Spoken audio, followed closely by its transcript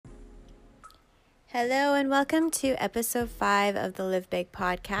Hello and welcome to episode 5 of the Live Big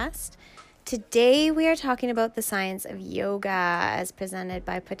podcast. Today we are talking about the science of yoga as presented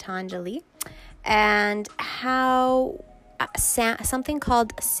by Patanjali and how something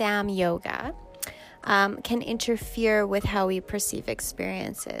called Sam Yoga can interfere with how we perceive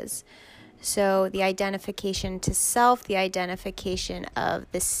experiences. So the identification to self, the identification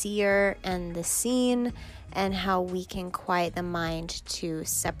of the seer and the seen, and how we can quiet the mind to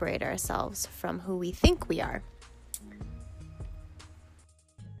separate ourselves from who we think we are.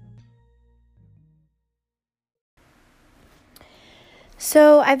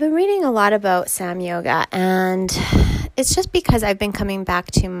 So I've been reading a lot about Sam Yoga, and it's just because I've been coming back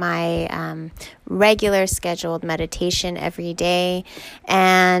to my regular scheduled meditation every day,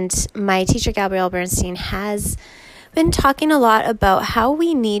 and my teacher Gabrielle Bernstein has been talking a lot about how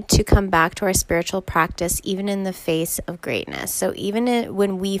we need to come back to our spiritual practice even in the face of greatness. So even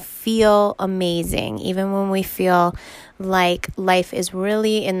when we feel amazing, even when we feel like life is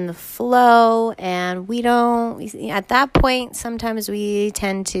really in the flow and we don't, at that point, sometimes we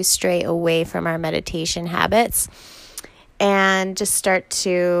tend to stray away from our meditation habits and just start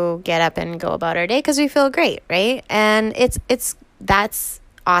to get up and go about our day because we feel great, right? And that's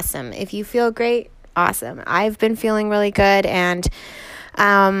awesome. If you feel great, awesome. I've been feeling really good, and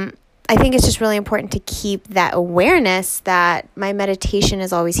I think it's just really important to keep that awareness that my meditation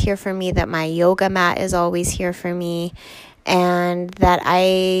is always here for me, that my yoga mat is always here for me, and that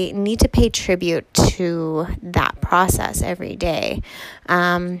I need to pay tribute to that process every day.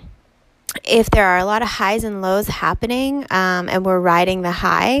 If there are a lot of highs and lows happening, and we're riding the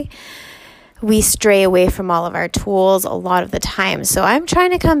high, we stray away from all of our tools a lot of the time. So I'm trying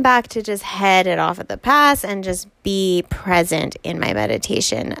to come back to just head it off at the pass and just be present in my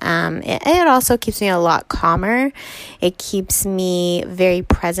meditation. It also keeps me a lot calmer. It keeps me very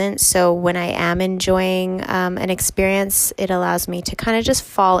present. So when I am enjoying an experience, it allows me to kind of just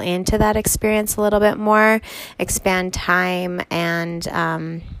fall into that experience a little bit more, expand time,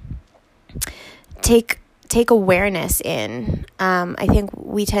 and take awareness in. I think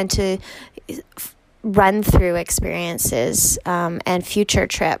we tend to run through experiences and future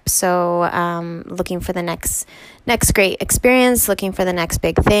trips. So looking for the next great experience, looking for the next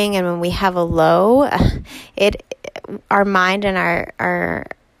big thing. And when we have a low, our mind and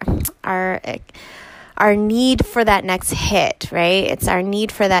our need for that next hit, right? It's our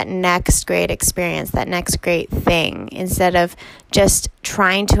need for that next great experience, that next great thing, instead of just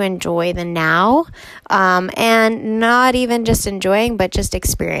trying to enjoy the now, and not even just enjoying, but just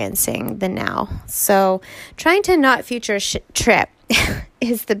experiencing the now. So trying to not future trip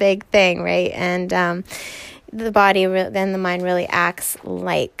is the big thing, right? And the body, then the mind really acts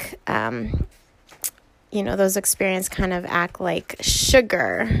like, those experiences kind of act like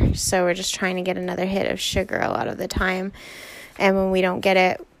sugar. So we're just trying to get another hit of sugar a lot of the time. And when we don't get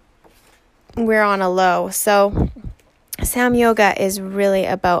it, we're on a low. So Sam Yoga is really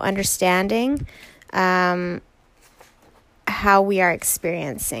about understanding how we are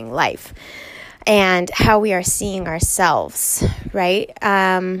experiencing life and how we are seeing ourselves, right?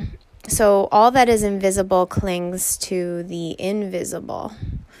 So all that is invisible clings to the invisible,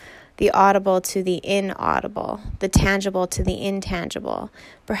 the audible to the inaudible, the tangible to the intangible,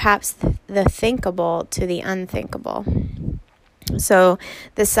 perhaps the thinkable to the unthinkable. So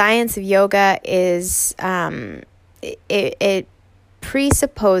the science of yoga is, it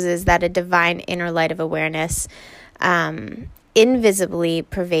presupposes that a divine inner light of awareness invisibly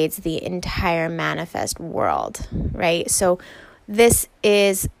pervades the entire manifest world, right? So this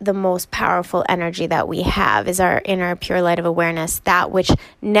is the most powerful energy that we have, is our inner pure light of awareness, that which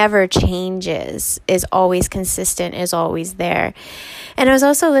never changes, is always consistent, is always there. And I was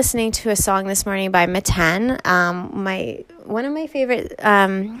also listening to a song this morning by Matan, one of my favorite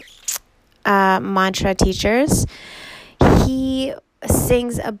mantra teachers. He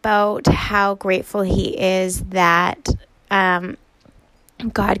sings about how grateful he is that God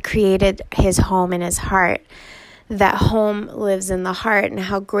created his home in his heart. That home lives in the heart, and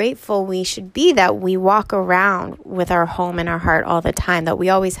how grateful we should be that we walk around with our home in our heart all the time, that we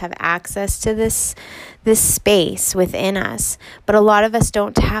always have access to this space within us. But a lot of us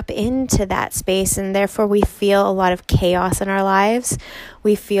don't tap into that space, and therefore we feel a lot of chaos in our lives.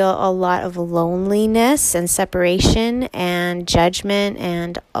 We feel a lot of loneliness and separation and judgment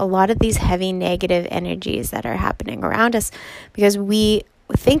and a lot of these heavy negative energies that are happening around us because we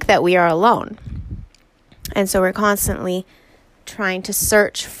think that we are alone. And so we're constantly trying to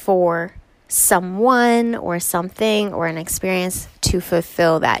search for someone or something or an experience to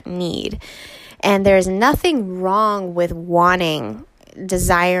fulfill that need. And there's nothing wrong with wanting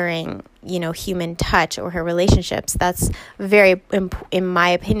desiring, human touch or her relationships. That's in my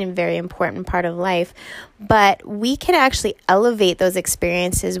opinion, very important part of life. But we can actually elevate those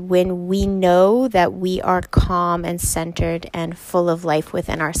experiences when we know that we are calm and centered and full of life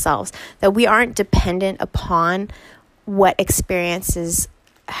within ourselves, that we aren't dependent upon what experiences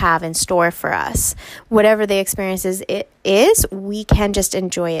have in store for us. Whatever the experiences it is, we can just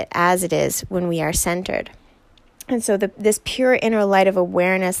enjoy it as it is when we are centered. And so this pure inner light of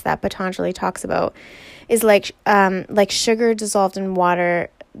awareness that Patanjali talks about is like sugar dissolved in water.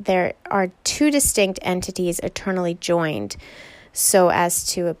 There are two distinct entities eternally joined so as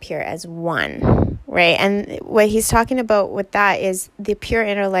to appear as one, right? And what he's talking about with that is the pure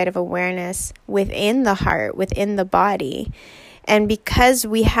inner light of awareness within the heart, within the body. And because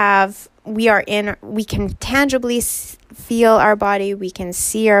we can tangibly feel our body, we can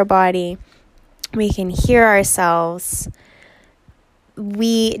see our body, we can hear ourselves,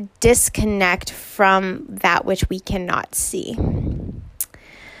 we disconnect from that which we cannot see.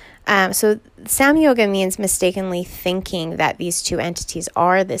 So Samyoga means mistakenly thinking that these two entities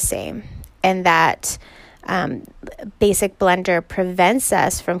are the same, and that basic blender prevents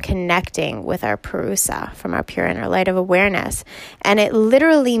us from connecting with our Purusa, from our pure inner light of awareness. And it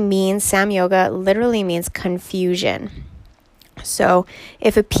Samyoga literally means confusion. So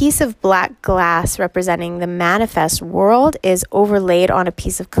if a piece of black glass representing the manifest world is overlaid on a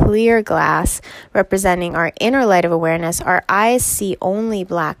piece of clear glass representing our inner light of awareness, our eyes see only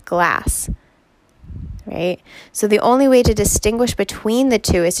black glass, right? So the only way to distinguish between the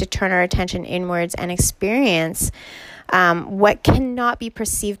two is to turn our attention inwards and experience what cannot be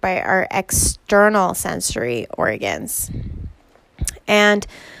perceived by our external sensory organs. And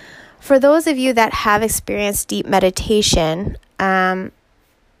for those of you that have experienced deep meditation, and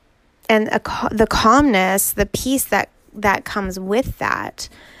the calmness, the peace that comes with that,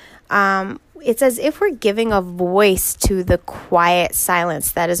 it's as if we're giving a voice to the quiet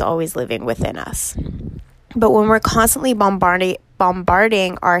silence that is always living within us. But when we're constantly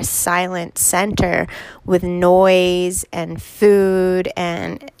bombarding our silent center with noise and food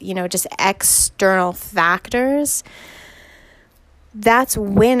and, just external factors, that's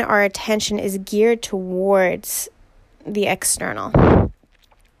when our attention is geared towards the external.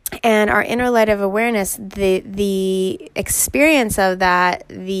 And our inner light of awareness, the experience of that,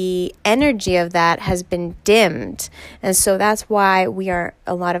 the energy of that has been dimmed. And so that's why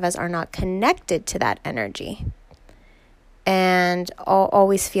a lot of us are not connected to that energy and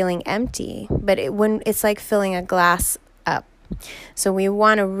always feeling empty. But when it's like filling a glass up. So we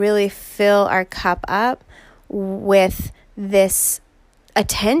want to really fill our cup up with this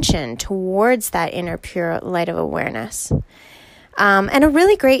attention towards that inner pure light of awareness. And a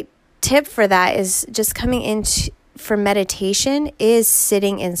really great tip for that is just for meditation is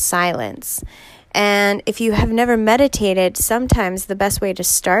sitting in silence. And if you have never meditated, sometimes the best way to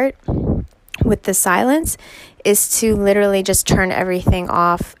start with the silence is to literally just turn everything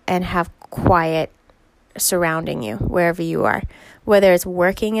off and have quiet surrounding you wherever you are. Whether it's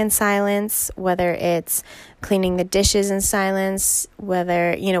working in silence, whether it's cleaning the dishes in silence,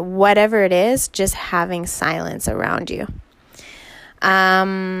 whether, whatever it is, just having silence around you.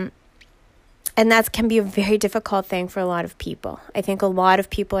 And that can be a very difficult thing for a lot of people. I think a lot of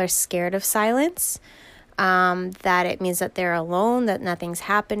people are scared of silence, that it means that they're alone, that nothing's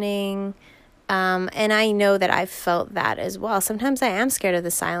happening. And I know that I've felt that as well. Sometimes I am scared of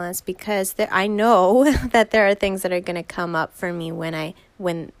the silence because I know that there are things that are going to come up for me when I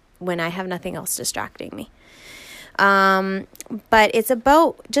have nothing else distracting me. But it's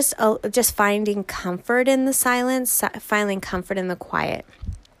about just finding comfort in the silence, finding comfort in the quiet.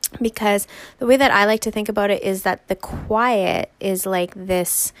 Because the way that I like to think about it is that the quiet is like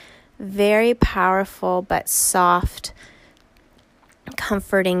this very powerful but soft,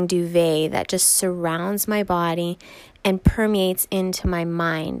 comforting duvet that just surrounds my body and permeates into my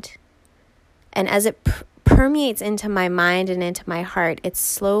mind. And as it permeates into my mind and into my heart, it's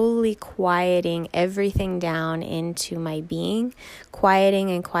slowly quieting everything down into my being, quieting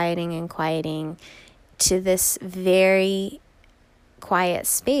and quieting and quieting to this very quiet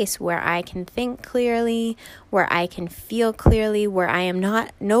space where I can think clearly, where I can feel clearly, where I am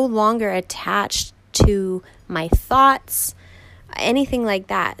no longer attached to my thoughts, anything like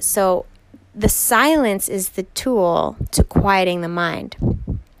that. So the silence is the tool to quieting the mind.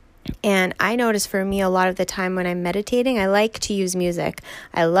 And I notice for me a lot of the time when I'm meditating, I like to use music.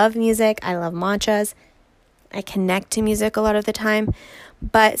 I love music. I love mantras. I connect to music a lot of the time.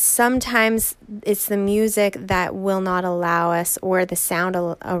 But sometimes it's the music that will not allow us, or the sound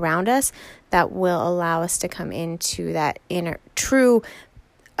around us that will allow us to come into that inner, true,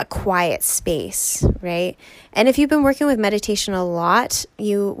 a quiet space, right? And if you've been working with meditation a lot,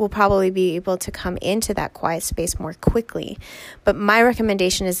 you will probably be able to come into that quiet space more quickly. But my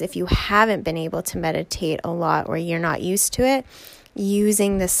recommendation is, if you haven't been able to meditate a lot or you're not used to it,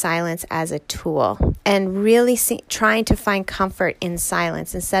 using the silence as a tool and really trying to find comfort in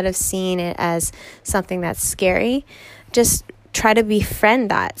silence instead of seeing it as something that's scary. Just try to befriend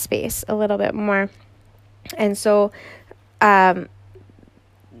that space a little bit more. And so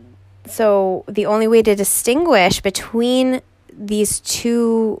the only way to distinguish between these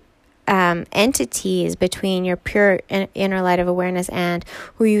two entities, between your pure inner light of awareness and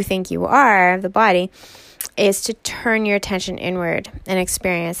who you think you are, the body, is to turn your attention inward and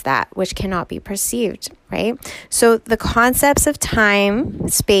experience that which cannot be perceived, right? So the concepts of time,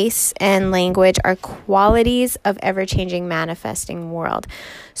 space, and language are qualities of ever-changing manifesting world.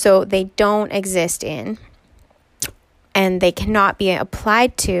 So they don't exist in, and they cannot be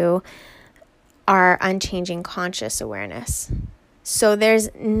applied to, our unchanging conscious awareness. So there's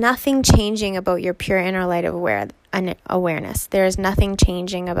nothing changing about your pure inner light of awareness. There is nothing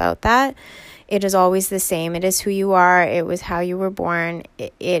changing about that. It is always the same. It is who you are. It was how you were born.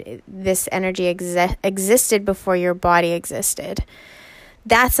 This energy existed before your body existed.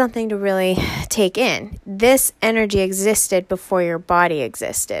 That's something to really take in. This energy existed before your body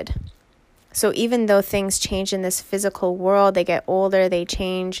existed. So even though things change in this physical world, they get older, they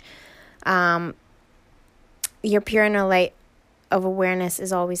change, your pure inner light of awareness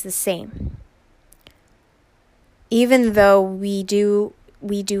is always the same. Even though we do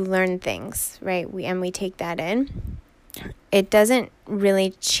learn things, right? We take that in. It doesn't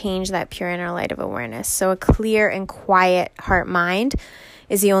really change that pure inner light of awareness. So a clear and quiet heart mind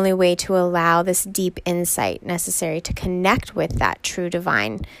is the only way to allow this deep insight necessary to connect with that true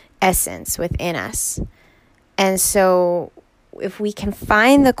divine essence within us. And so if we can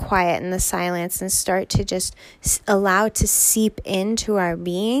find the quiet and the silence and start to just allow it to seep into our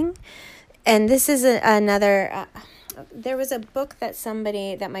being. And this is another... there was a book that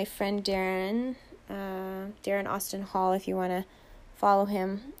my friend Darren Austin Hall, if you want to follow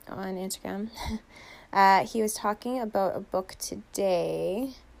him on Instagram, he was talking about a book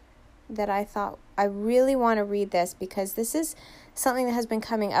today that I thought, I really want to read this, because this is something that has been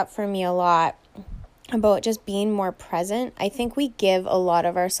coming up for me a lot, about just being more present. I think we give a lot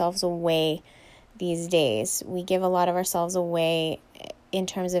of ourselves away these days. We give a lot of ourselves away in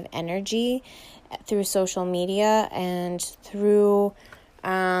terms of energy through social media and through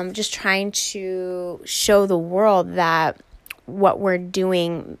just trying to show the world that what we're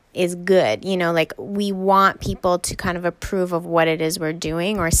doing is good. Like we want people to kind of approve of what it is we're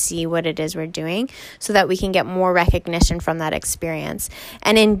doing or see what it is we're doing so that we can get more recognition from that experience.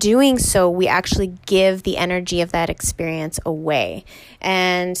 And in doing so, we actually give the energy of that experience away.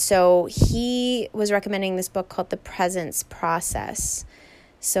 And so he was recommending this book called The Presence Process.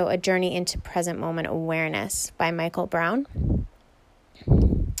 So A Journey into Present Moment Awareness by Michael Brown.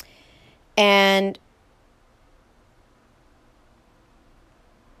 And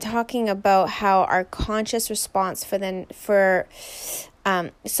talking about how our conscious response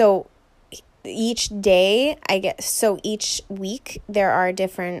so each day each week there are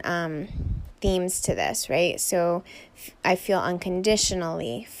different themes to this, right? So I feel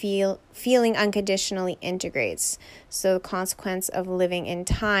unconditionally. Feeling unconditionally integrates. So the consequence of living in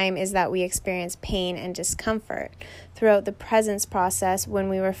time is that we experience pain and discomfort. Throughout the presence process, when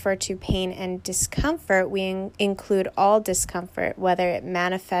we refer to pain and discomfort, we include all discomfort, whether it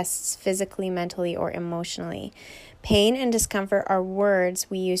manifests physically, mentally, or emotionally. Pain and discomfort are words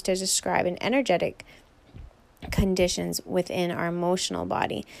we use to describe an energetic conditions within our emotional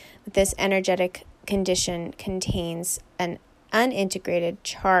body. This energetic condition contains an unintegrated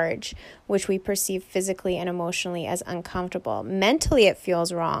charge, which we perceive physically and emotionally as uncomfortable. Mentally, it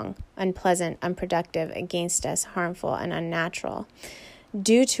feels wrong, unpleasant, unproductive, against us, harmful, and unnatural.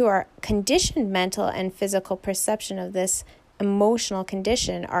 Due to our conditioned mental and physical perception of this emotional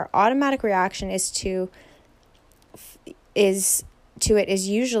condition, our automatic reaction is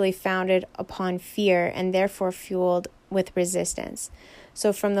usually founded upon fear and therefore fueled with resistance.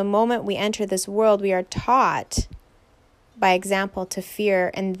 So from the moment we enter this world, we are taught by example to fear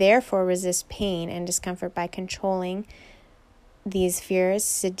and therefore resist pain and discomfort by controlling these fears,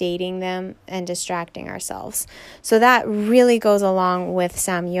 sedating them, and distracting ourselves. So that really goes along with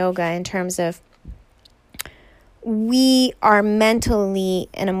Samyoga in terms of we are mentally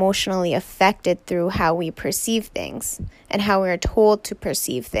and emotionally affected through how we perceive things and how we are told to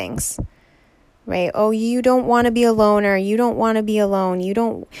perceive things. right? Oh, you don't want to be a loner. You don't want to be alone. You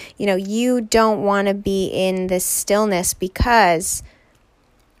don't want to be in this stillness because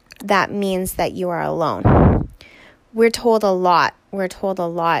that means that you are alone. We're told a lot. We're told a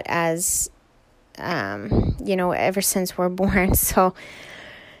lot as, ever since we're born. So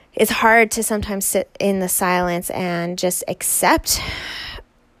it's hard to sometimes sit in the silence and just accept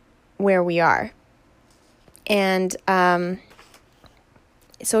where we are. And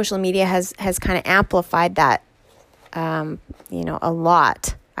social media has kind of amplified that, a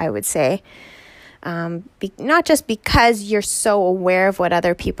lot, I would say. Not just because you're so aware of what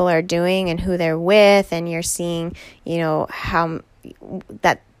other people are doing and who they're with, and you're seeing, how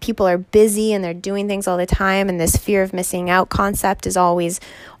that people are busy and they're doing things all the time, and this fear of missing out concept is always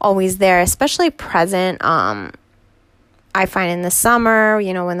there, especially present. I find in the summer,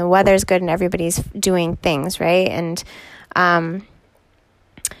 when the weather's good and everybody's doing things, right? And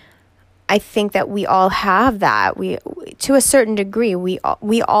I think that we all have that. We, to a certain degree, we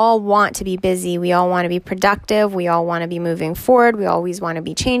all want to be busy. We all want to be productive. We all want to be moving forward. We always want to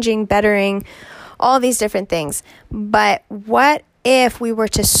be changing, bettering, all these different things. But what if we were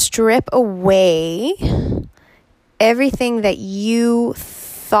to strip away everything that you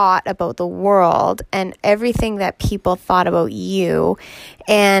thought about the world and everything that people thought about you,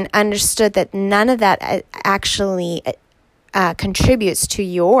 and understood that none of that actually contributes to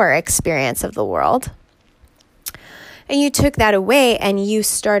your experience of the world? And you took that away and you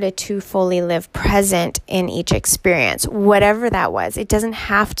started to fully live present in each experience, whatever that was. It doesn't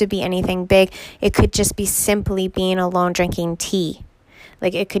have to be anything big. It could just be simply being alone drinking tea.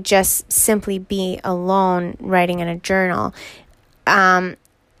 Like, it could just simply be alone writing in a journal.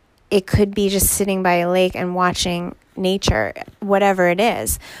 It could be just sitting by a lake and watching nature, whatever it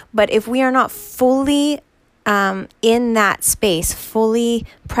is. But if we are not fully in that space, fully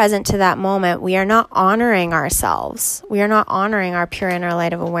present to that moment, we are not honoring ourselves. We are not honoring our pure inner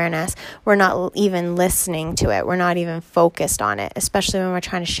light of awareness. We're not even listening to it. We're not even focused on it, especially when we're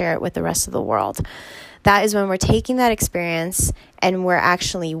trying to share it with the rest of the world. That is when we're taking that experience and we're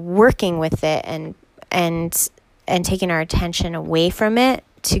actually working with it and taking our attention away from it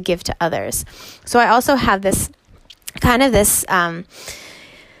to give to others. So I also have this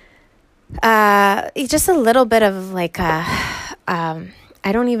just a little bit of like I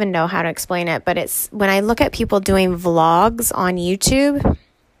don't even know how to explain it, but it's when I look at people doing vlogs on YouTube,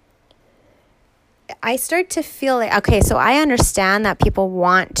 I start to feel like, okay, so I understand that people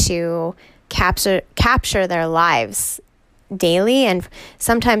want to capture their lives daily, and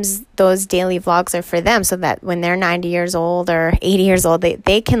sometimes those daily vlogs are for them so that when they're 90 years old or 80 years old,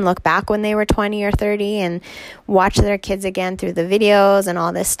 they can look back when they were 20 or 30 and watch their kids again through the videos and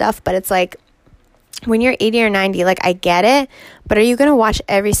all this stuff. But it's like, when you're 80 or 90, like, I get it, but are you going to watch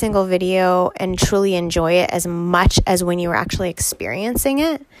every single video and truly enjoy it as much as when you were actually experiencing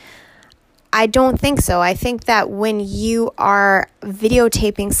it? I don't think so. I think that when you are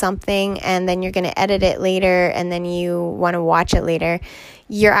videotaping something and then you're going to edit it later and then you want to watch it later,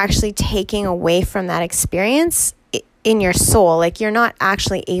 you're actually taking away from that experience in your soul. Like, you're not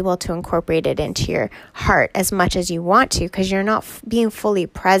actually able to incorporate it into your heart as much as you want to, because you're not being fully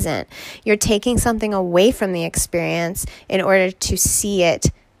present. You're taking something away from the experience in order to see it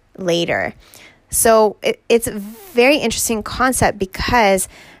later. So it's a very interesting concept, because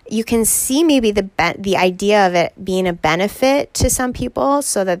you can see maybe the idea of it being a benefit to some people,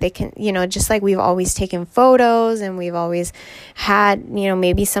 so that they can, just like we've always taken photos and we've always had,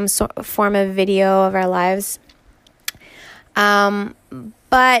 maybe some form of video of our lives.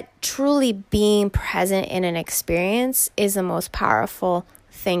 But truly being present in an experience is the most powerful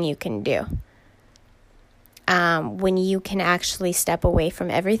thing you can do. When you can actually step away from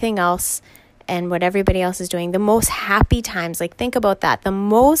everything else and what everybody else is doing. The most happy times, like, think about that. The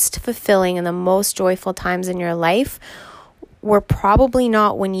most fulfilling and the most joyful times in your life were probably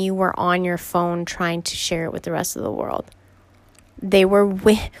not when you were on your phone trying to share it with the rest of the world. They were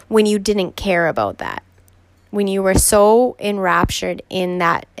when you didn't care about that. When you were so enraptured in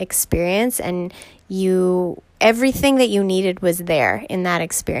that experience and everything that you needed was there in that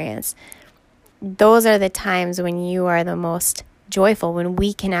experience. Those are the times when you are the most joyful, when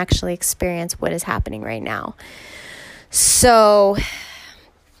we can actually experience what is happening right now. So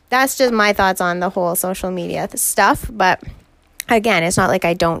that's just my thoughts on the whole social media stuff. But again, it's not like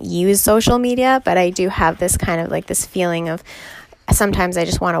I don't use social media, but I do have this kind of like this feeling of sometimes I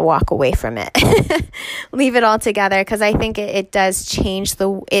just want to walk away from it, leave it all together, because I think it does change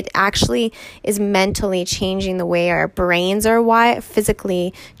it actually is mentally changing the way our brains are wired,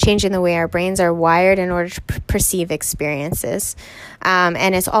 physically changing the way our brains are wired in order to perceive experiences.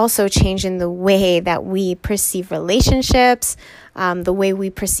 And it's also changing the way that we perceive relationships, the way we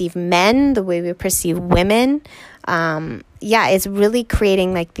perceive men, the way we perceive women. It's really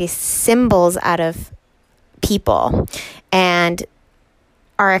creating like these symbols out of people, and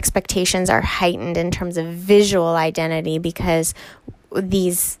our expectations are heightened in terms of visual identity because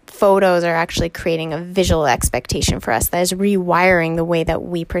these photos are actually creating a visual expectation for us that is rewiring the way that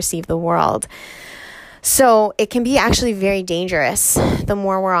we perceive the world. So it can be actually very dangerous. The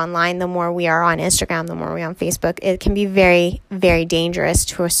more we're online, the more we are on Instagram, the more we're on Facebook, it can be very, very dangerous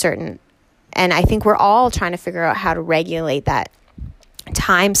to a certain, and I think we're all trying to figure out how to regulate that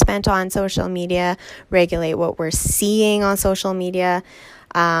time spent on social media, regulate what we're seeing on social media,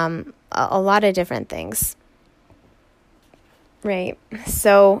 a lot of different things, right?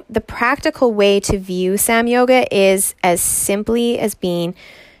 So the practical way to view Samyoga is as simply as being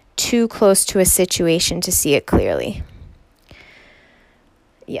too close to a situation to see it clearly.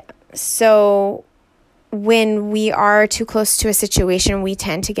 Yeah. So when we are too close to a situation, we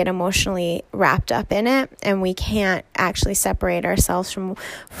tend to get emotionally wrapped up in it, and we can't actually separate ourselves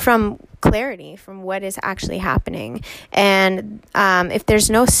from clarity, from what is actually happening. And if there's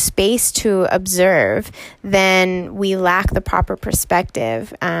no space to observe, then we lack the proper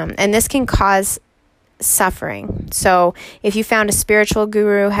perspective, and this can cause suffering. So if you found a spiritual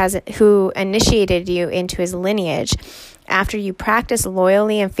guru who initiated you into his lineage, after you practice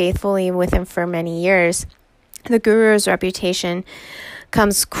loyally and faithfully with him for many years, the guru's reputation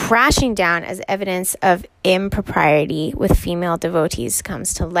comes crashing down as evidence of impropriety with female devotees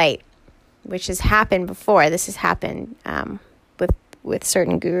comes to light, which has happened before. This has happened with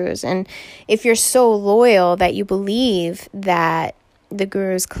certain gurus. And if you're so loyal that you believe that the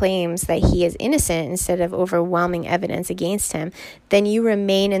guru's claims that he is innocent instead of overwhelming evidence against him, then you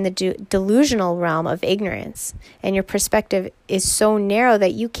remain in the delusional realm of ignorance, and your perspective is so narrow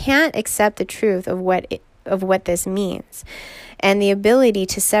that you can't accept the truth of what this means. And the ability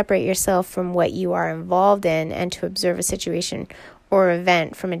to separate yourself from what you are involved in and to observe a situation or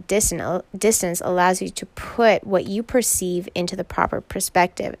event from a distance allows you to put what you perceive into the proper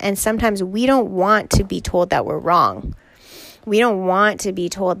perspective. And sometimes we don't want to be told that we're wrong. We don't want to be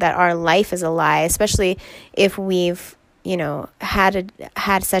told that our life is a lie, especially if we've,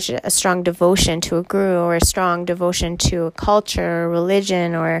 had such a strong devotion to a guru, or a strong devotion to a culture, or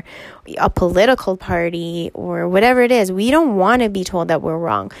religion, or a political party, or whatever it is. We don't want to be told that we're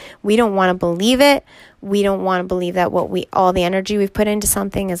wrong. We don't want to believe it. We don't want to believe that all the energy we've put into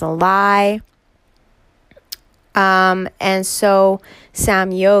something is a lie. And so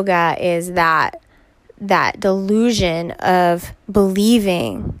Samyoga is that delusion of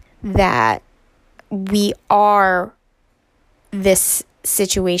believing that we are this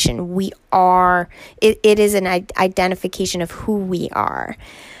situation. We are, it is an identification of who we are.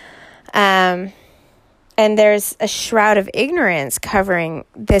 And there's a shroud of ignorance covering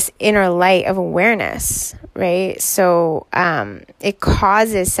this inner light of awareness, right? So it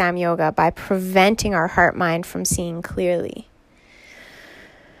causes Samyoga by preventing our heart mind from seeing clearly.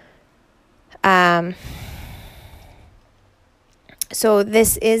 So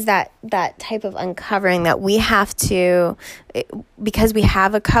this is that type of uncovering that we have to, because we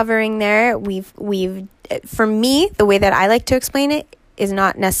have a covering there. We've for me, the way that I like to explain it is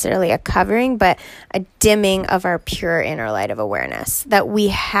not necessarily a covering, but a dimming of our pure inner light of awareness, that we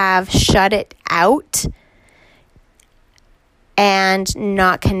have shut it out and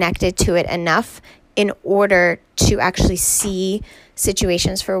not connected to it enough in order to actually see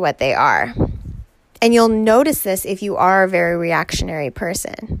situations for what they are. And you'll notice this if you are a very reactionary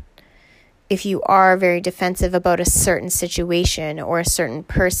person, if you are very defensive about a certain situation or a certain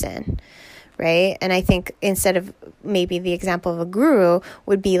person, right? And I think instead of maybe the example of a guru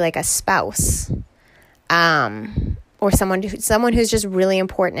would be like a spouse, or someone who's just really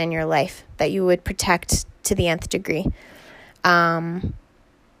important in your life that you would protect to the nth degree.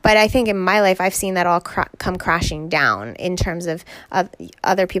 But I think in my life, I've seen that all come crashing down in terms of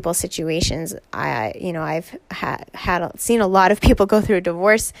other people's situations. I've seen a lot of people go through a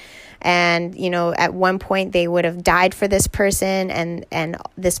divorce, and at one point they would have died for this person, and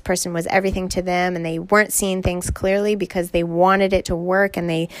this person was everything to them, and they weren't seeing things clearly because they wanted it to work, and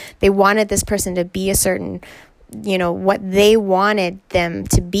they wanted this person to be a certain, what they wanted them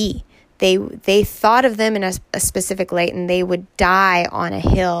to be. They thought of them in a specific light, and they would die on a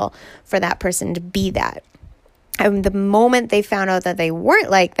hill for that person to be that. And the moment they found out that they weren't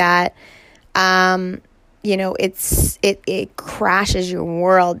like that, it crashes your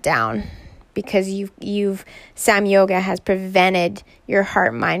world down, because Sam Yoga has prevented your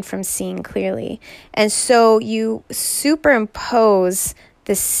heart mind from seeing clearly. And so you superimpose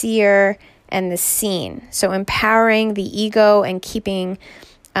the seer and the seen. So empowering the ego and keeping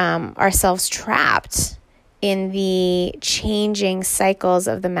ourselves trapped in the changing cycles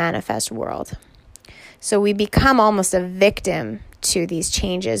of the manifest world. So we become almost a victim to these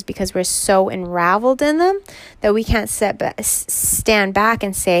changes because we're so unraveled in them that we can't stand back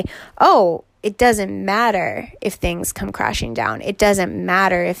and say, oh, it doesn't matter if things come crashing down. It doesn't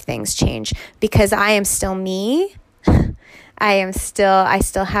matter if things change, because I am still me. I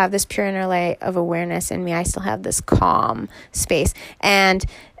still have this pure inner light of awareness in me. I still have this calm space. And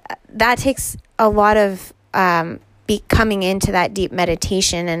that takes a lot of coming into that deep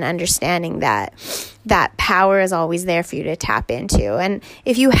meditation and understanding that power is always there for you to tap into. And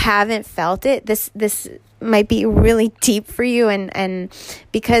if you haven't felt it, this might be really deep for you, and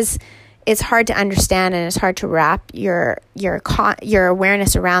because it's hard to understand and it's hard to wrap your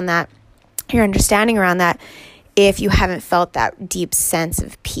awareness around that, your understanding around that, if you haven't felt that deep sense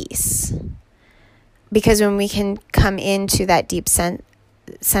of peace. Because when we can come into that deep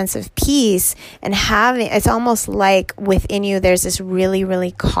sense of peace and it's almost like within you there's this really,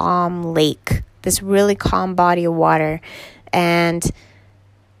 really calm lake, this really calm body of water, and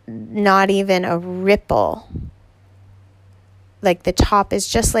not even a ripple. Like the top is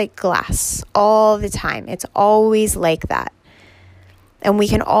just like glass all the time. It's always like that. And we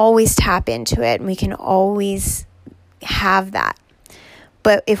can always tap into it, and we can always have that.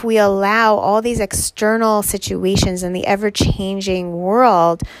 But if we allow all these external situations in the ever-changing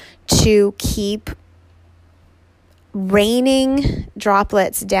world to keep raining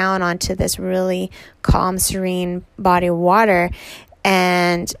droplets down onto this really calm, serene body of water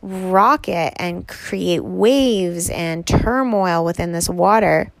and rock it and create waves and turmoil within this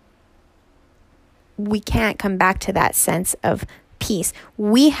water, we can't come back to that sense of peace.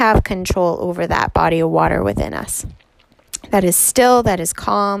 We have control over that body of water within us. That is still, that is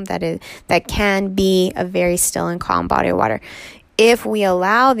calm, that can be a very still and calm body of water. If we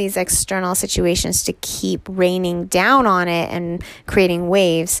allow these external situations to keep raining down on it and creating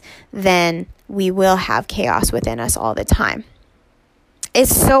waves, then we will have chaos within us all the time.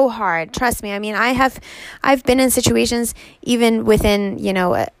 It's so hard. Trust me. I mean, I've been in situations even within,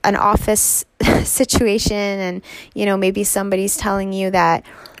 an office situation, and, maybe somebody's telling you that,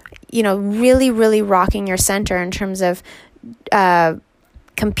 really, really rocking your center in terms of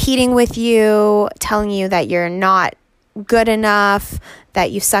competing with you, telling you that you're not good enough,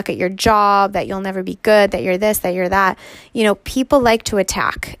 that you suck at your job, that you'll never be good, that you're this, that you're that. People like to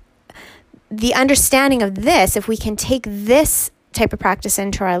attack. The understanding of this, if we can take this type of practice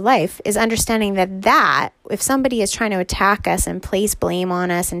into our life, is understanding that if somebody is trying to attack us and place blame on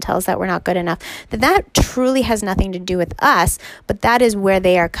us and tell us that we're not good enough, that truly has nothing to do with us, but that is where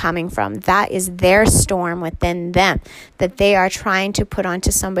they are coming from. That is their storm within them that they are trying to put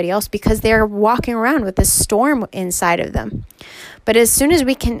onto somebody else, because they're walking around with this storm inside of them. But as soon as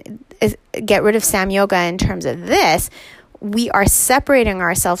we can get rid of Sam Yoga in terms of this, we are separating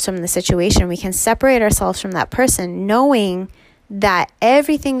ourselves from the situation. We can separate ourselves from that person, knowing that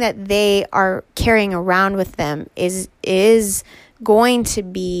everything that they are carrying around with them is going to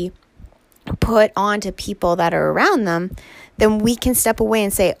be put onto people that are around them. Then we can step away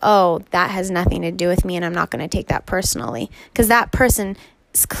and say, oh, that has nothing to do with me, and I'm not going to take that personally, because that person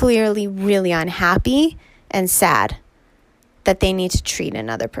is clearly really unhappy and sad that they need to treat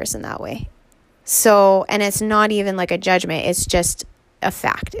another person that way. So, and it's not even like a judgment, it's just a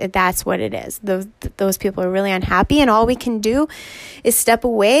fact. That's what it is. Those people are really unhappy, and all we can do is step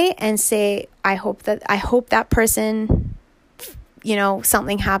away and say, I hope that person,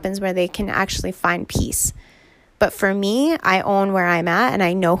 something happens where they can actually find peace. But for me, I own where I'm at, and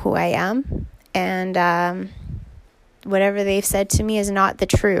I know who I am, and whatever they've said to me is not the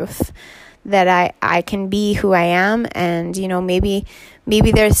truth. That I can be who I am, and maybe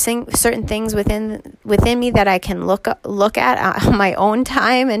there's certain things within me that I can look at on my own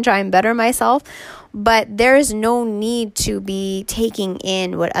time and try and better myself. But there is no need to be taking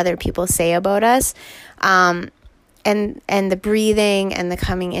in what other people say about us, and the breathing and the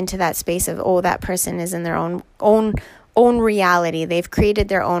coming into that space of, oh, that person is in their own reality. They've created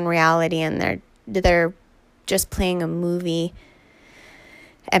their own reality, and they're just playing a movie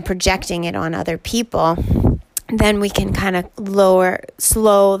and projecting it on other people. Then we can kind of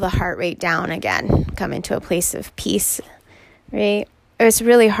slow the heart rate down again, come into a place of peace, right? It's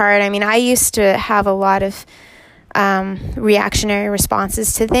really hard. I mean, I used to have a lot of reactionary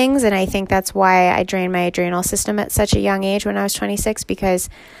responses to things. And I think that's why I drained my adrenal system at such a young age when I was 26, because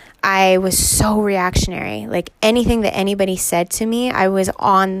I was so reactionary. Like anything that anybody said to me, I was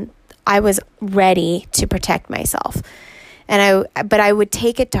ready to protect myself. But I would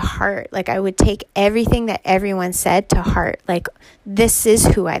take it to heart. Like I would take everything that everyone said to heart. Like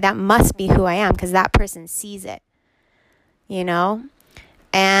that must be who I am, because that person sees it,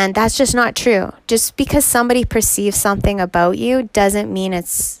 And that's just not true. Just because somebody perceives something about you doesn't mean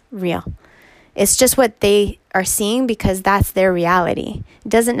it's real. It's just what they are seeing, because that's their reality. It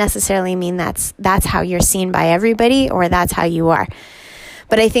doesn't necessarily mean that's how you're seen by everybody, or that's how you are.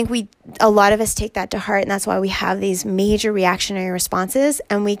 But I think a lot of us take that to heart, and that's why we have these major reactionary responses,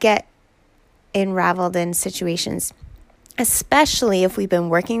 and we get unraveled in situations, especially if we've been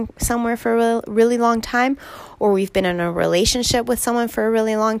working somewhere for a really long time, or we've been in a relationship with someone for a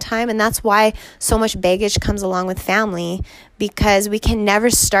really long time. And that's why so much baggage comes along with family, because we can never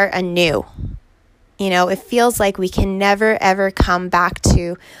start anew. It feels like we can never, ever come back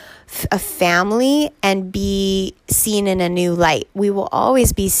to a family and be seen in a new light. We will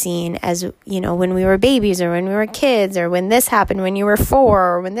always be seen as, when we were babies, or when we were kids, or when this happened when you were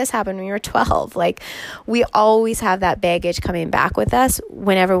 4, or when this happened when you were 12. Like we always have that baggage coming back with us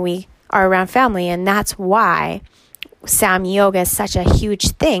whenever we are around family. And that's why Sam Yoga is such a huge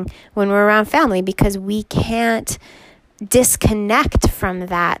thing when we're around family, because we can't disconnect from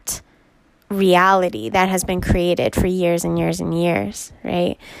that reality that has been created for years and years and years,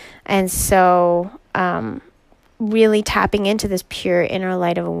 right? And so really tapping into this pure inner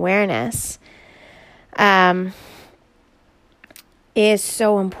light of awareness is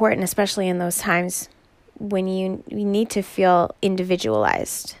so important, especially in those times when you need to feel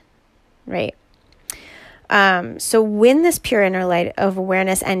individualized, right? So when this pure inner light of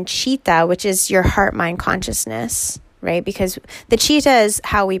awareness and chitta, which is your heart, mind, consciousness, right? Because the chitta is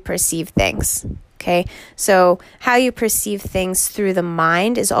how we perceive things. Okay, so how you perceive things through the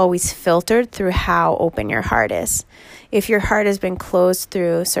mind is always filtered through how open your heart is. If your heart has been closed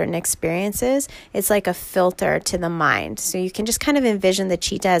through certain experiences, it's like a filter to the mind. So you can just kind of envision the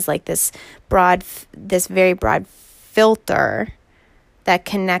chitta as like this very broad filter that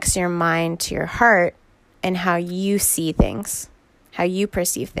connects your mind to your heart and how you see things, how you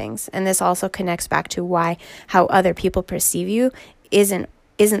perceive things. And this also connects back to how other people perceive you isn't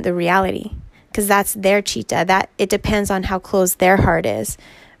the reality. Because that's their chitta. That it depends on how closed their heart is,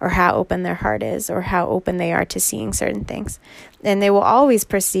 or how open their heart is, or how open they are to seeing certain things. And they will always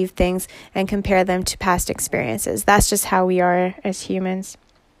perceive things and compare them to past experiences. That's just how we are as humans.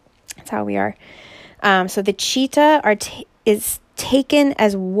 That's how we are. So the chitta is taken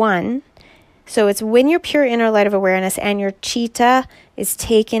as one. So it's when your pure inner light of awareness and your chitta is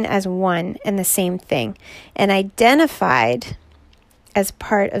taken as one and the same thing, and identified as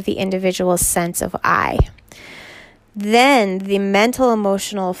part of the individual's sense of I. Then the mental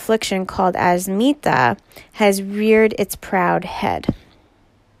emotional affliction called asmita has reared its proud head.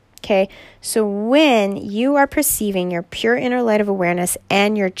 Okay, so when you are perceiving your pure inner light of awareness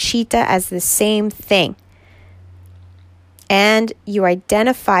and your chitta as the same thing, and you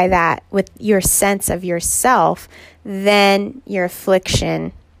identify that with your sense of yourself, then your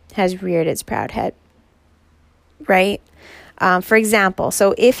affliction has reared its proud head, right? For example,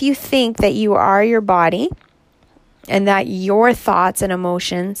 so if you think that you are your body and that your thoughts and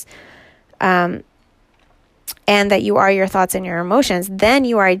emotions, and that you are your thoughts and your emotions, then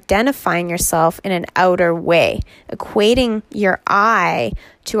you are identifying yourself in an outer way, equating your I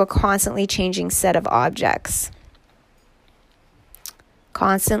to a constantly changing set of objects.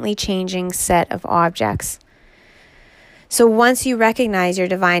 Constantly changing set of objects. So once you recognize your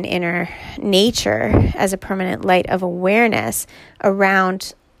divine inner nature as a permanent light of awareness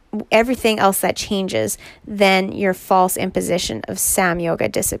around everything else that changes, then your false imposition of Sam Yoga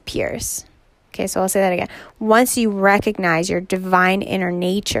disappears. Okay, so I'll say that again. Once you recognize your divine inner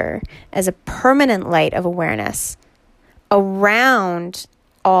nature as a permanent light of awareness around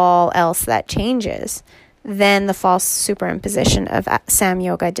all else that changes, then the false superimposition of Sam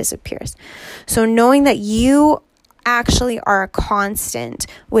Yoga disappears. So knowing that you actually are a constant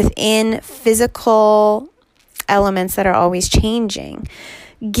within physical elements that are always changing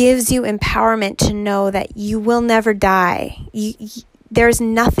gives you empowerment to know that you will never die. There's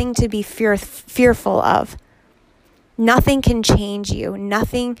nothing to be fearful of. Nothing can change you.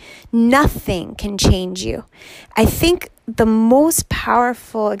 Nothing can change you. I think the most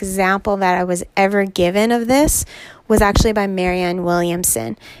powerful example that I was ever given of this was actually by Marianne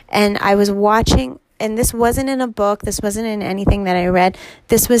Williamson. And I was watching and this wasn't in a book, this wasn't in anything that I read.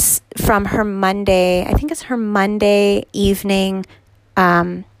 This was from her Monday, I think it's her Monday evening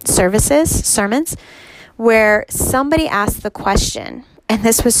sermons, where somebody asked the question, and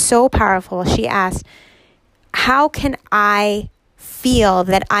this was so powerful. She asked, how can I feel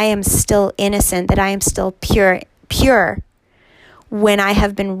that I am still innocent, that I am still pure when I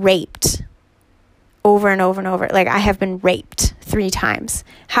have been raped over and over and over? Like, I have been raped 3 times.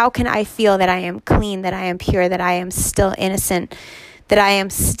 How can I feel that I am clean, that I am pure, that I am still innocent, that I am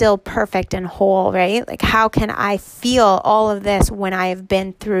still perfect and whole, right? Like, how can I feel all of this when I have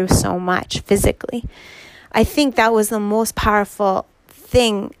been through so much physically? I think that was the most powerful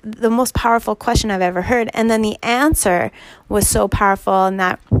thing, the most powerful question I've ever heard. And then the answer was so powerful, in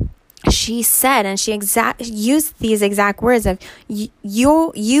that she said, and she used these exact words of,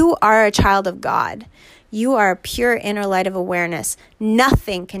 you are a child of God. You are a pure inner light of awareness.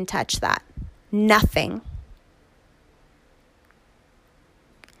 Nothing can touch that. Nothing.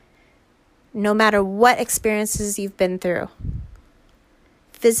 No matter what experiences you've been through,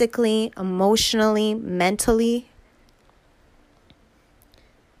 physically, emotionally, mentally,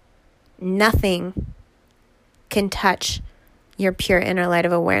 nothing can touch your pure inner light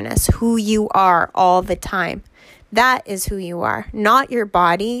of awareness, who you are all the time. That is who you are, not your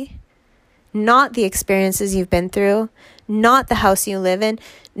body, not the experiences you've been through, not the house you live in,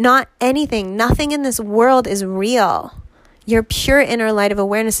 not anything. Nothing in this world is real. Your pure inner light of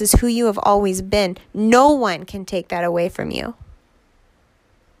awareness is who you have always been. No one can take that away from you.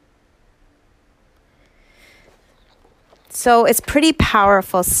 So it's pretty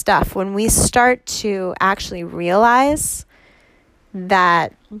powerful stuff when we start to actually realize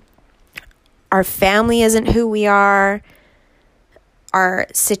that our family isn't who we are, our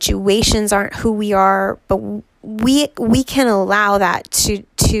situations aren't who we are, but we can allow that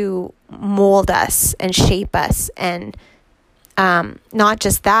to mold us and shape us. And not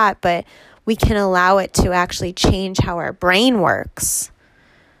just that, but we can allow it to actually change how our brain works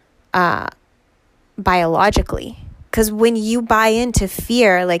biologically. Because when you buy into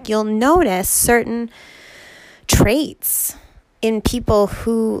fear, like, you'll notice certain traits in people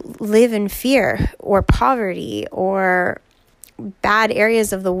who live in fear or poverty or bad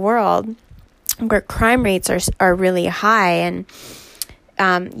areas of the world where crime rates are really high. And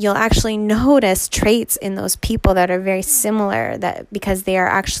you'll actually notice traits in those people that are very similar, that because they are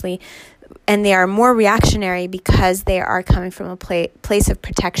actually, and they are more reactionary because they are coming from a place of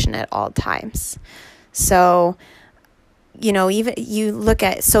protection at all times. So, you know, even you look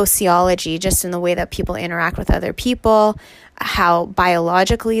at sociology, just in the way that people interact with other people, how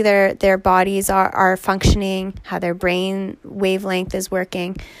biologically their bodies are functioning, how their brain wavelength is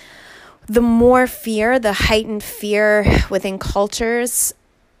working. The more fear, the heightened fear within cultures,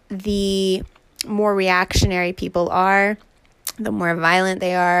 the more reactionary people are, the more violent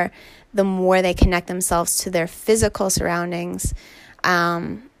they are, the more they connect themselves to their physical surroundings.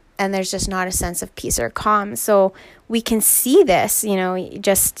 And there's just not a sense of peace or calm. So we can see this, you know,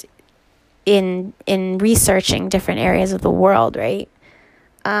 just in researching different areas of the world, right?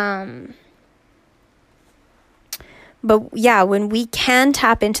 But yeah, when we can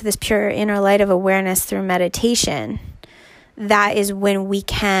tap into this pure inner light of awareness through meditation, that is when we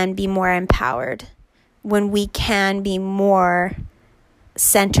can be more empowered, when we can be more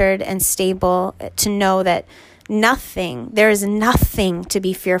centered and stable, to know that there is nothing to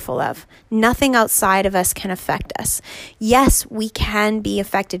be fearful of. Nothing outside of us can affect us. Yes, we can be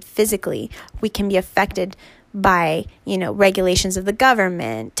affected physically. We can be affected by, regulations of the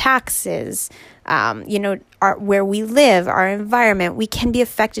government, taxes, where we live, our environment. We can be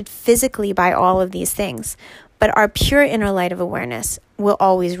affected physically by all of these things. But our pure inner light of awareness will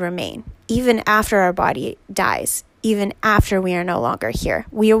always remain, even after our body dies. Even after we are no longer here,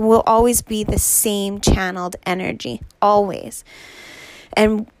 we will always be the same channeled energy, always.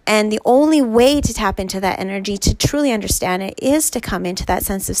 And the only way to tap into that energy, to truly understand it, is to come into that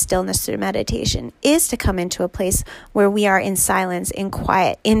sense of stillness through meditation, is to come into a place where we are in silence, in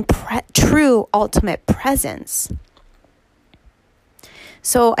quiet, in true ultimate presence.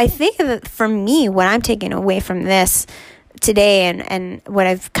 So I think that for me, what I'm taking away from this today and what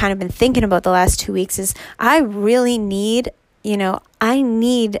I've kind of been thinking about the last 2 weeks is I really need, I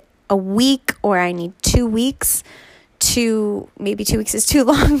need a week, or I need 2 weeks to, maybe 2 weeks is too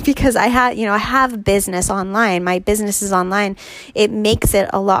long, because I have business online. My business is online. It makes it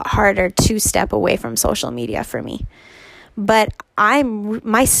a lot harder to step away from social media for me. But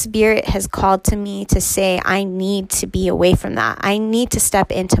my spirit has called to me to say, I need to be away from that. I need to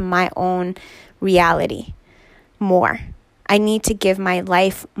step into my own reality more. I need to give my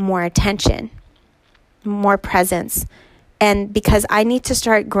life more attention. more presence. And because I need to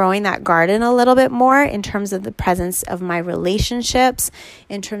start growing that garden a little bit more in terms of the presence of my relationships,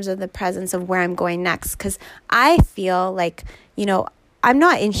 in terms of the presence of where I'm going next. Because I feel like, I'm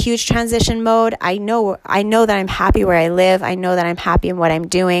not in huge transition mode. I know that I'm happy where I live. I know that I'm happy in what I'm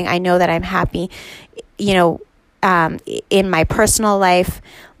doing. I know that I'm happy, in my personal life,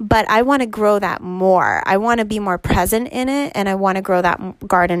 but I want to grow that more. I want to be more present in it, and I want to grow that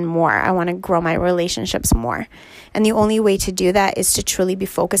garden more. I want to grow my relationships more. And the only way to do that is to truly be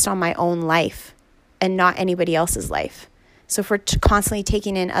focused on my own life and not anybody else's life. So if we're constantly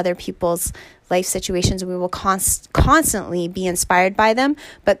taking in other people's life situations, we will constantly be inspired by them,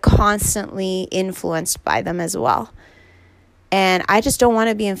 but constantly influenced by them as well. And I just don't want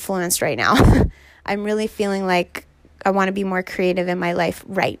to be influenced right now. I'm really feeling like I want to be more creative in my life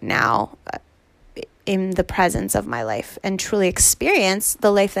right now, in the presence of my life, and truly experience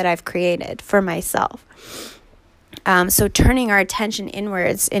the life that I've created for myself. So turning our attention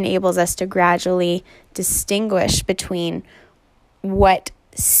inwards enables us to gradually distinguish between what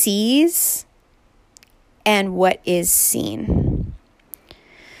sees and what is seen.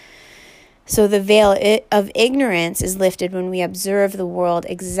 So the veil of ignorance is lifted when we observe the world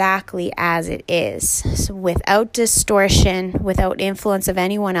exactly as it is, so without distortion, without influence of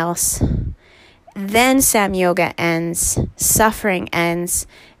anyone else. Then Samyoga ends, suffering ends,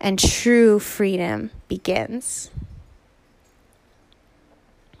 and true freedom begins.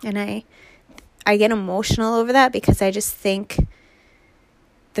 And I get emotional over that because I just think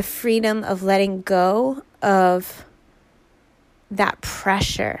the freedom of letting go of that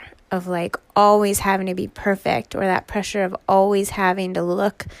pressure of like always having to be perfect, or that pressure of always having to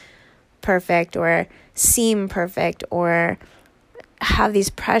look perfect or seem perfect, or have these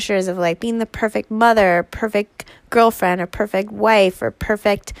pressures of like being the perfect mother, perfect girlfriend, or perfect wife, or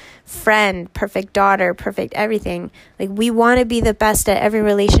perfect friend, perfect daughter, perfect everything. Like, we want to be the best at every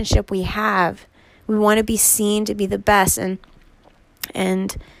relationship we have. We want to be seen to be the best.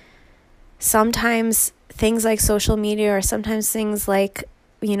 And sometimes things like social media, or sometimes things like,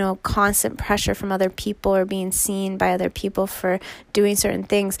 constant pressure from other people, or being seen by other people for doing certain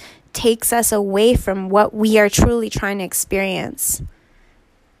things, takes us away from what we are truly trying to experience.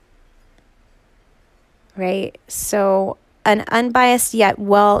 Right? So an unbiased yet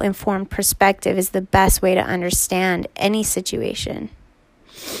well-informed perspective is the best way to understand any situation.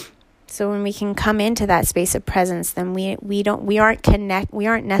 So when we can come into that space of presence, then we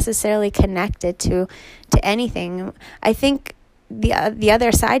aren't necessarily connected to anything. I think the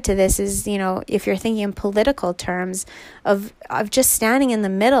other side to this is, if you're thinking in political terms of just standing in the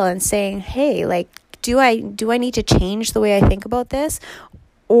middle and saying, hey, like, do I need to change the way I think about this?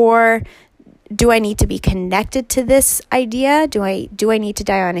 Or do I need to be connected to this idea? Do I need to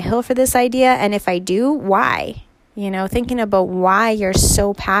die on a hill for this idea? And if I do, why? Thinking about why you're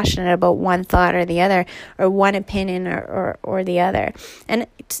so passionate about one thought or the other, or one opinion or the other. And,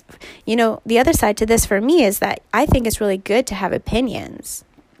 the other side to this for me is that I think it's really good to have opinions.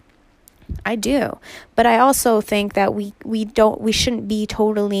 I do. But I also think that we shouldn't be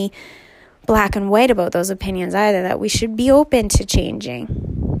totally black and white about those opinions either, that we should be open to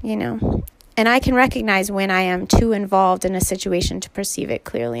changing, And I can recognize when I am too involved in a situation to perceive it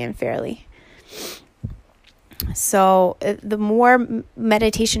clearly and fairly. So the more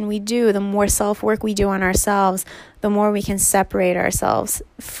meditation we do, the more self-work we do on ourselves, the more we can separate ourselves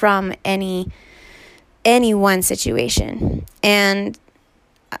from any one situation. And,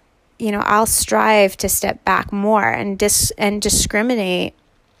 I'll strive to step back more and discriminate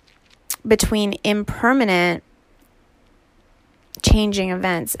between impermanent changing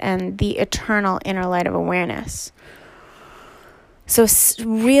events and the eternal inner light of awareness. So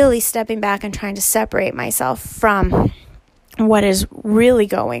really stepping back and trying to separate myself from what is really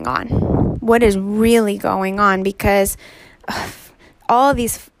going on. What is really going on, because all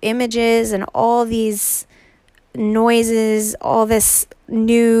these images and all these noises, all this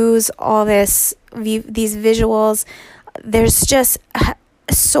news, all these visuals, there's just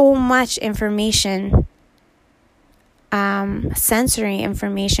so much information, sensory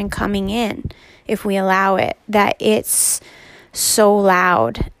information coming in, if we allow it, that it's so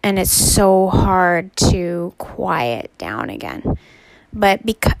loud and it's so hard to quiet down again. But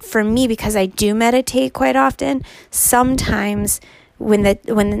for me, because I do meditate quite often, sometimes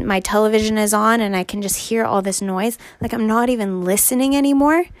when my television is on and I can just hear all this noise, like I'm not even listening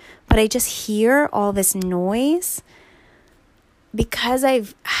anymore, but I just hear all this noise, because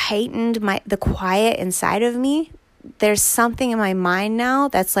I've heightened the quiet inside of me. There's something in my mind now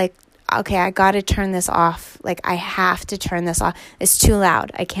that's like, okay, I got to turn this off. Like, I have to turn this off. It's too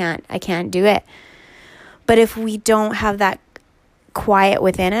loud. I can't do it. But if we don't have that quiet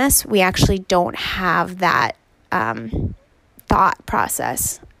within us, we actually don't have that thought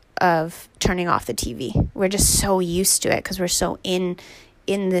process of turning off the TV. We're just so used to it because we're so in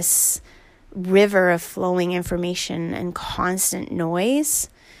this river of flowing information and constant noise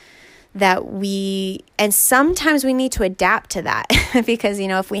that and sometimes we need to adapt to that because,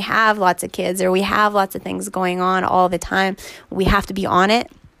 if we have lots of kids or we have lots of things going on all the time, we have to be on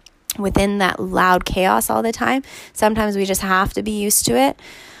it within that loud chaos all the time. Sometimes we just have to be used to it.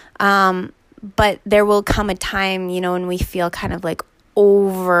 But there will come a time, when we feel kind of like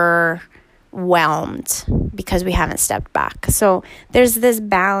overwhelmed because we haven't stepped back. So there's this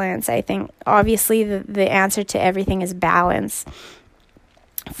balance. I think obviously the answer to everything is balance.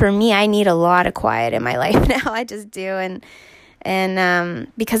 For me, I need a lot of quiet in my life now. I just do.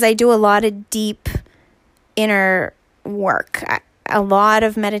 And because I do a lot of deep inner work, a lot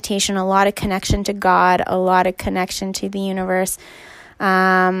of meditation, a lot of connection to God, a lot of connection to the universe.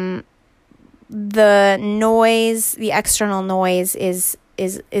 The noise, the external noise is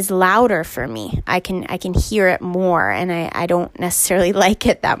louder for me. I can hear it more, and I don't necessarily like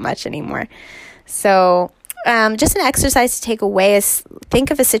it that much anymore. So just an exercise to take away is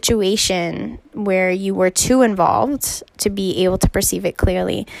think of a situation where you were too involved to be able to perceive it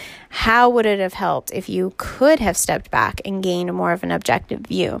clearly. How would it have helped if you could have stepped back and gained more of an objective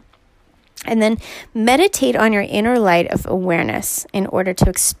view? And then meditate on your inner light of awareness in order to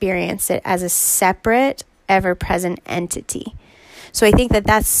experience it as a separate, ever-present entity. So I think that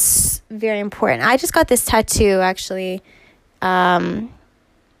that's very important. I just got this tattoo, actually.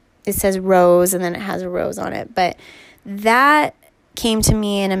 It says rose, and then it has a rose on it. But that came to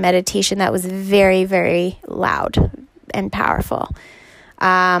me in a meditation that was very, very loud and powerful.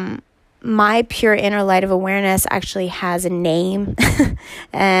 My pure inner light of awareness actually has a name,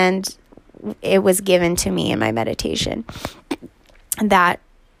 and it was given to me in my meditation. That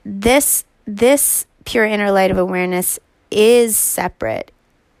this pure inner light of awareness is separate,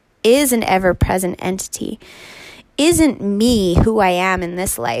 is an ever-present entity, isn't me who I am in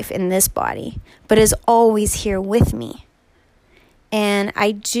this life, in this body, but is always here with me. And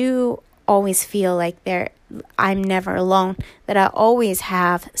I do always feel like I'm never alone, that I always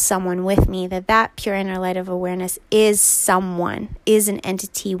have someone with me, that pure inner light of awareness is someone, is an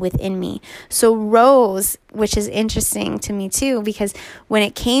entity within me. So Rose, which is interesting to me too, because when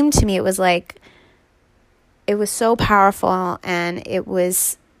it came to me, it was so powerful, and it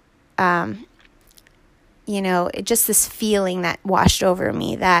was, just this feeling that washed over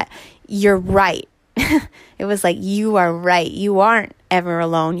me that you're right. It was like, you are right. You aren't ever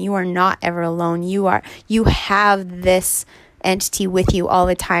alone. You are not ever alone. You have this entity with you all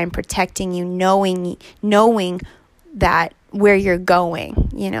the time, protecting you, knowing that where you're going,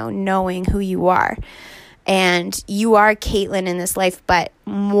 knowing who you are. And you are Caitlin in this life, but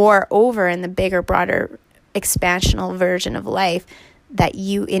moreover, in the bigger, broader, expansional version of life, that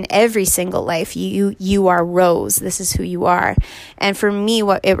you, in every single life, you are Rose. This is who you are. And for me,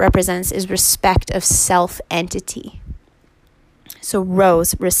 what it represents is respect of self-entity. So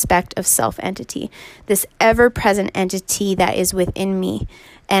Rose, respect of self-entity. This ever-present entity that is within me,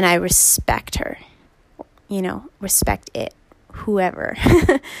 and I respect her. Respect it, whoever.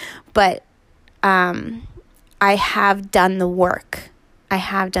 But I have done the work. I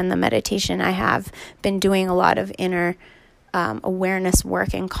have done the meditation. I have been doing a lot of inner awareness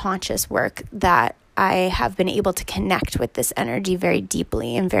work and conscious work, that I have been able to connect with this energy very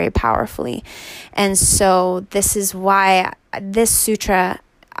deeply and very powerfully. And so this is why this sutra,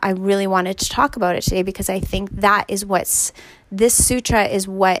 I really wanted to talk about it today, because I think this sutra is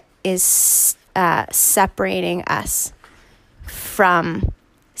what is separating us from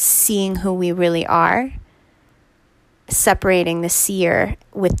seeing who we really are, separating the seer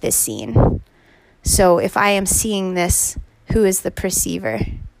with the seen. So if I am seeing this, who is the perceiver?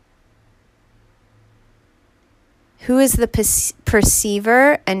 Who is the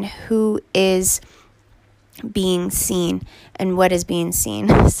perceiver, and who is being seen, and what is being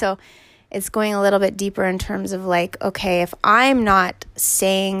seen? So it's going a little bit deeper in terms of okay, if I'm not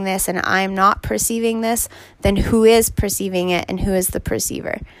saying this and I'm not perceiving this, then who is perceiving it, and who is the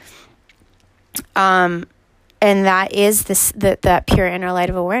perceiver? And that is that pure inner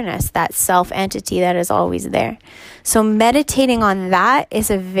light of awareness, that self-entity that is always there. So meditating on that is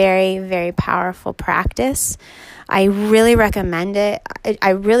a very, very powerful practice. I really recommend it. I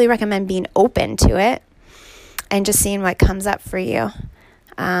really recommend being open to it and just seeing what comes up for you.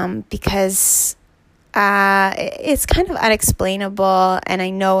 Because it's kind of unexplainable, and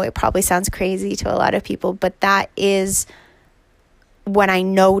I know it probably sounds crazy to a lot of people, but that is what I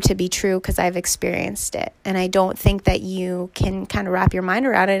know to be true because I've experienced it. And I don't think that you can kind of wrap your mind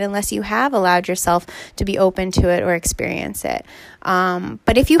around it unless you have allowed yourself to be open to it or experience it.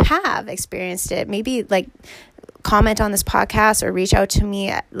 But if you have experienced it, maybe like comment on this podcast or reach out to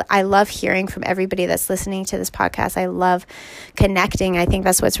me. I love hearing from everybody that's listening to this podcast. I love connecting. I think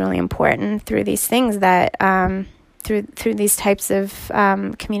that's what's really important through these things, that through these types of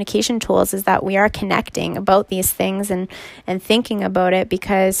communication tools, is that we are connecting about these things and thinking about it,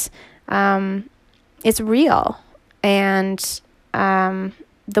 because it's real. And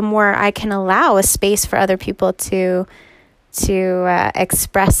the more I can allow a space for other people to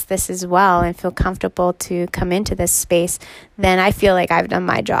express this as well and feel comfortable to come into this space, then I feel like I've done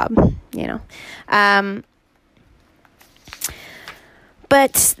my job,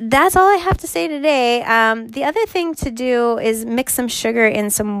 But that's all I have to say today. The other thing to do is mix some sugar in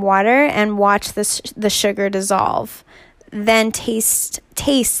some water and watch the sugar dissolve. Then taste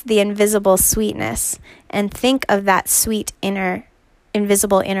the invisible sweetness and think of that sweet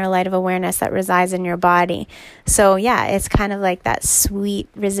invisible inner light of awareness that resides in your body. So yeah, it's kind of like that sweet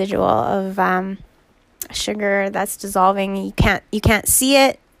residual of sugar that's dissolving. You can't see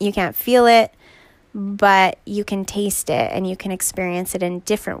it, you can't feel it, but you can taste it and you can experience it in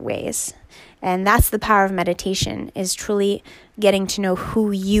different ways. And that's the power of meditation, is truly getting to know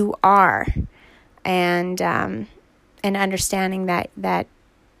who you are, and understanding that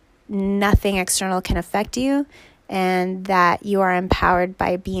nothing external can affect you, and that you are empowered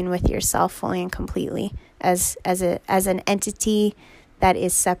by being with yourself fully and completely as an entity that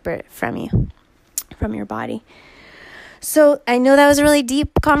is separate from you, from your body. So I know that was a really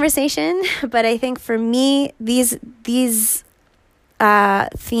deep conversation, but I think for me, these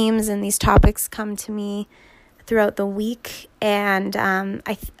themes and these topics come to me throughout the week, and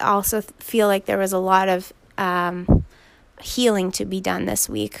I also feel like there was a lot of healing to be done this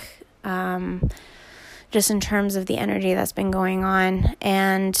week. Just in terms of the energy that's been going on.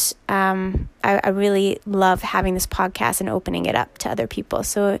 And I really love having this podcast and opening it up to other people.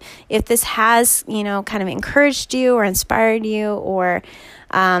 So if this has, kind of encouraged you or inspired you or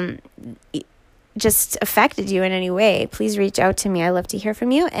just affected you in any way, please reach out to me. I love to hear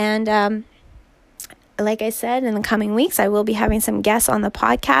from you. And like I said, in the coming weeks, I will be having some guests on the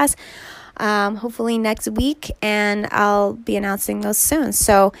podcast. Hopefully next week, and I'll be announcing those soon.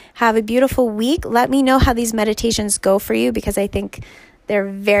 So have a beautiful week. Let me know how these meditations go for you, because I think they're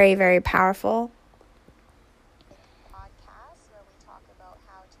very, very powerful. Podcast where we talk about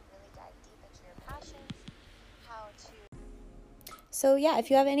how to really dive deep into your passions, So yeah, if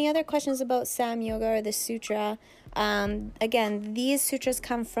you have any other questions about Sam Yoga or the sutra, again, these sutras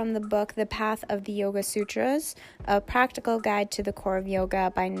come from the book, The Path of the Yoga Sutras, A Practical Guide to the Core of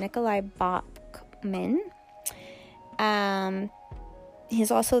Yoga by Nikolai Bachman.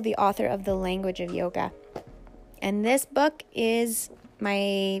 He's also the author of The Language of Yoga. And this book is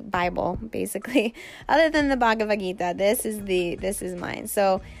my Bible, basically. Other than the Bhagavad Gita, this is mine.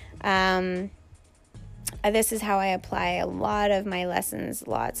 So, this is how I apply a lot of my lessons,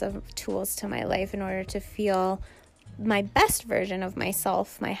 lots of tools to my life in order to feel my best version of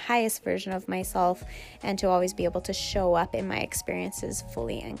myself, my highest version of myself, and to always be able to show up in my experiences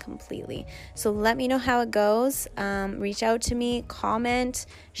fully and completely. So let me know how it goes. Reach out to me, comment,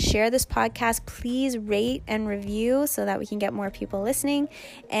 share this podcast. Please rate and review so that we can get more people listening.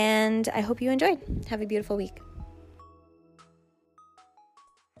 And I hope you enjoyed. Have a beautiful week.